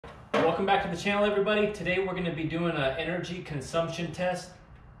welcome back to the channel, everybody. Today we're going to be doing an energy consumption test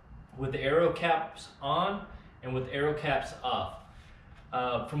with the Aero caps on and with Aero caps off.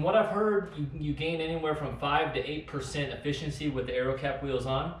 From what I've heard, you gain anywhere from 5 to 8% efficiency with the Aero cap wheels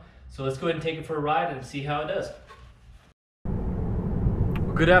on. So let's go ahead and take it for a ride and see how it does.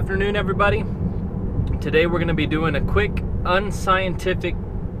 Well, good afternoon, everybody. Today we're going to be doing a quick unscientific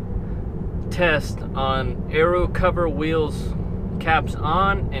test on Aero cover wheels caps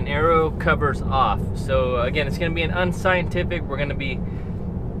on and Aero covers off. So again, it's going to be an unscientific. We're going to be,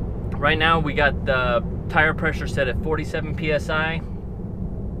 right now we got the tire pressure set at 47 psi.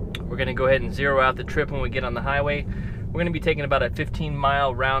 We're going to go ahead and zero out the trip when we get on the highway. We're going to be taking about a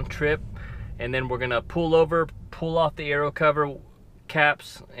 15-mile round trip, and then we're going to pull over, pull off the Aero cover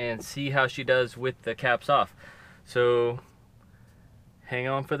caps and see how she does with the caps off. So hang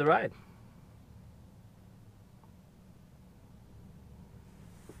on for the ride.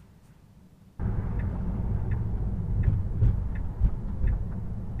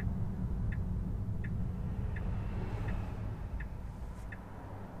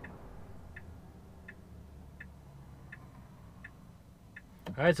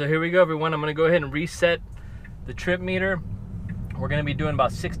 Alright, so here we go, everyone. I'm going to go ahead and reset the trip meter. We're going to be doing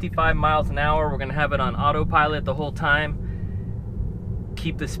about 65 miles an hour. We're going to have it on autopilot the whole time.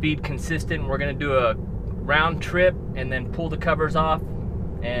 Keep the speed consistent. We're going to do a round trip and then pull the covers off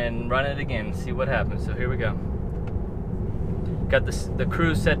and run it again and see what happens. So here we go. Got the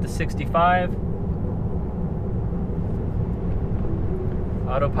cruise set to 65.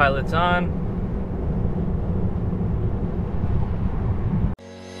 Autopilot's on.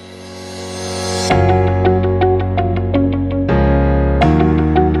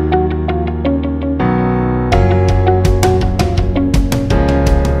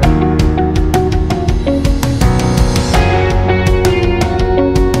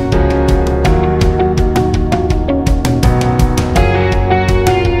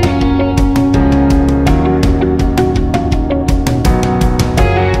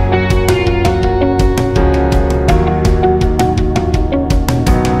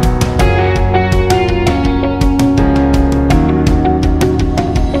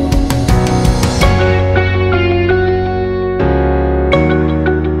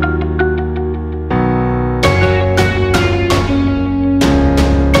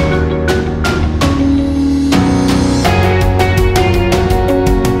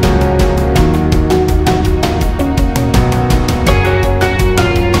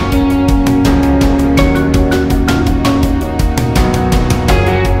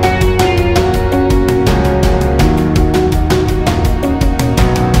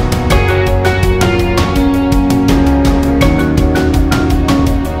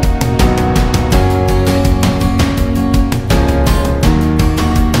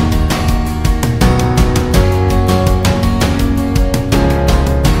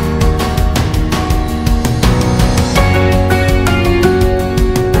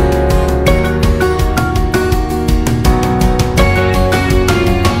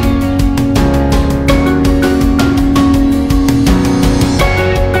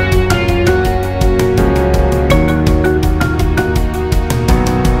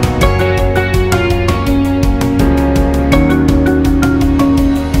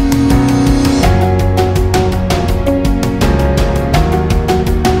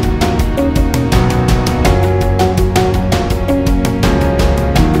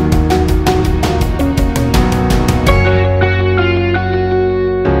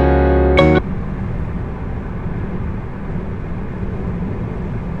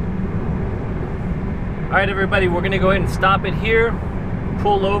 Alright, everybody, we're going to go ahead and stop it here,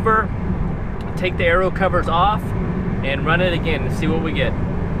 pull over, take the Aero covers off, and run it again and see what we get.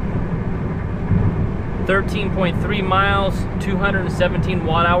 13.3 miles, 217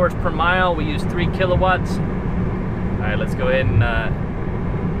 watt hours per mile. We use 3 kilowatts. Alright, let's go ahead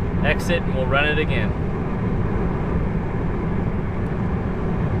and exit and we'll run it again.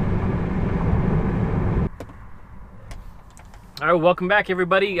 Alright, welcome back,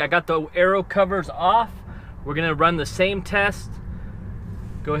 everybody. I got the Aero covers off. We're gonna run the same test.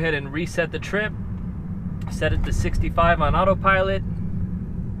 Go ahead and reset the trip. Set it to 65 on autopilot.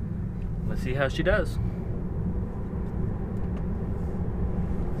 Let's see how she does.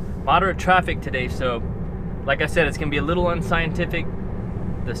 Moderate traffic today, so like I said, it's gonna be a little unscientific.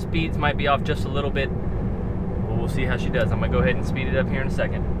 The speeds might be off just a little bit, but we'll see how she does. I'm gonna go ahead and speed it up here in a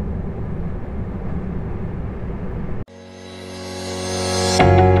second.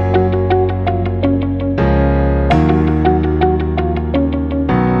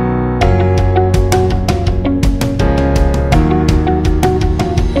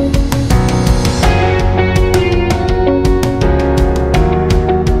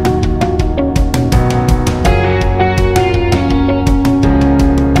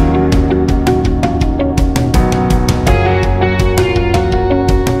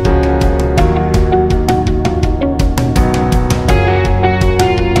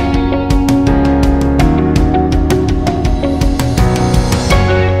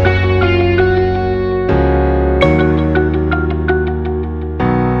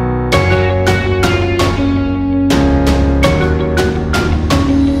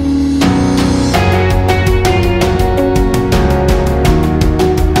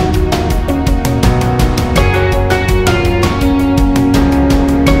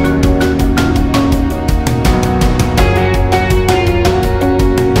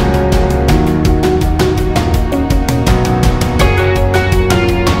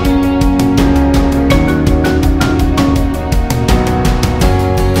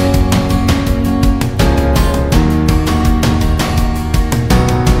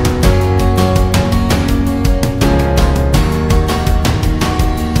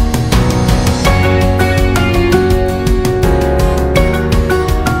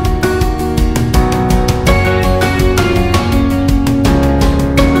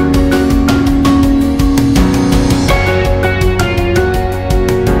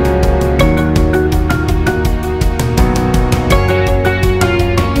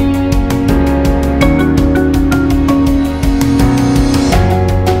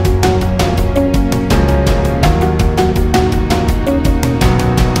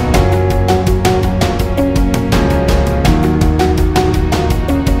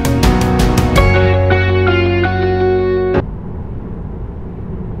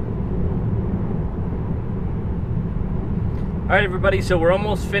 right, everybody, so we're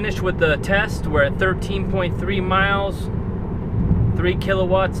almost finished with the test. We're at 13.3 miles, 3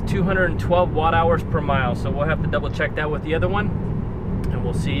 kilowatts, 212 watt hours per mile. So we'll have to double check that with the other one, and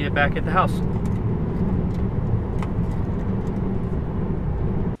we'll see you back at the house.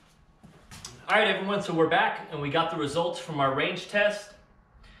 All right, everyone, so we're back and we got the results from our range test.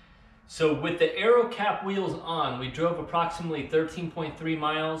 So with the Aero cap wheels on, we drove approximately 13.3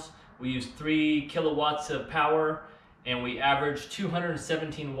 miles. We used 3 kilowatts of power, and we averaged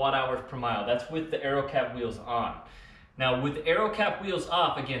 217 watt hours per mile. That's with the Aero cap wheels on. Now with the Aero cap wheels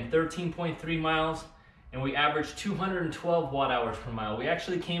off, again, 13.3 miles, and we averaged 212 watt hours per mile. We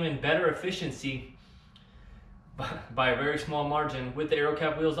actually came in better efficiency by a very small margin with the Aero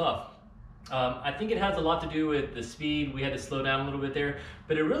cap wheels off. I think it has a lot to do with the speed. We had to slow down a little bit there,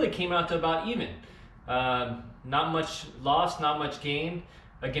 but it really came out to about even. Not much loss, not much gain.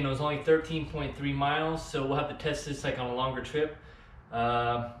 Again, it was only 13.3 miles, so we'll have to test this like on a longer trip.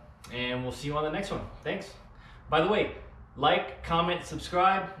 And we'll see you on the next one. Thanks. By the way, like, comment,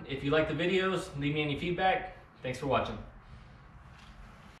 subscribe. If you like the videos, leave me any feedback. Thanks for watching.